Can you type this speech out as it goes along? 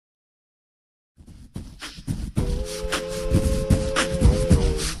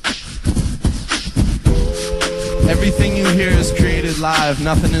Everything you hear is created live.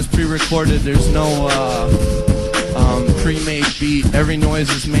 Nothing is pre-recorded. There's no pre-made beat. Every noise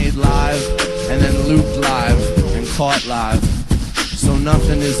is made live and then looped live and caught live. So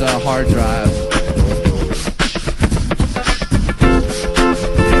nothing is a hard drive.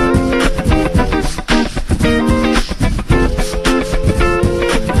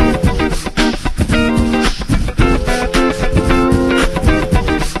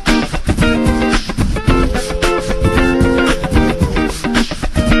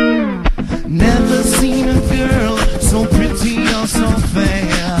 Never seen a girl so pretty or so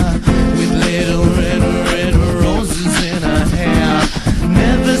fair, with little red roses in her hair.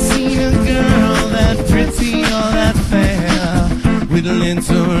 Never seen a girl that pretty or that fair, with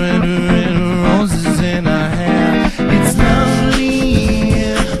little red roses in her hair. It's lovely,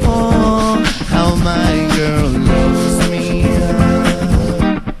 oh, how my girl loves me.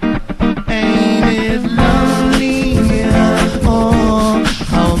 Ain't it lovely, oh,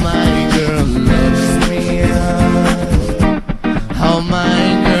 how my girl loves me. How my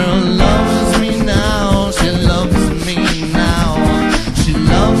girl loves me now. She loves me now. She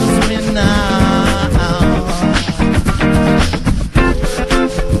loves me now.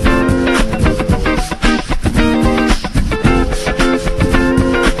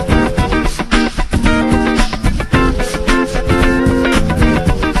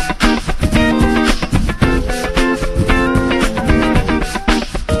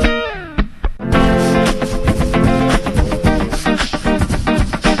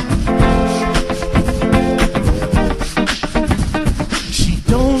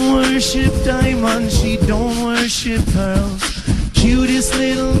 Worship diamonds, she don't worship pearls. Cutest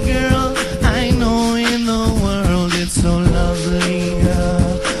little girl I know in the world. It's so lovely,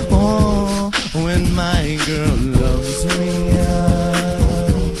 oh, when my girl loves me.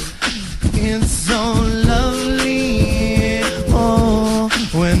 It's so lovely, oh,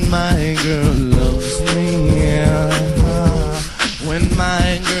 when my girl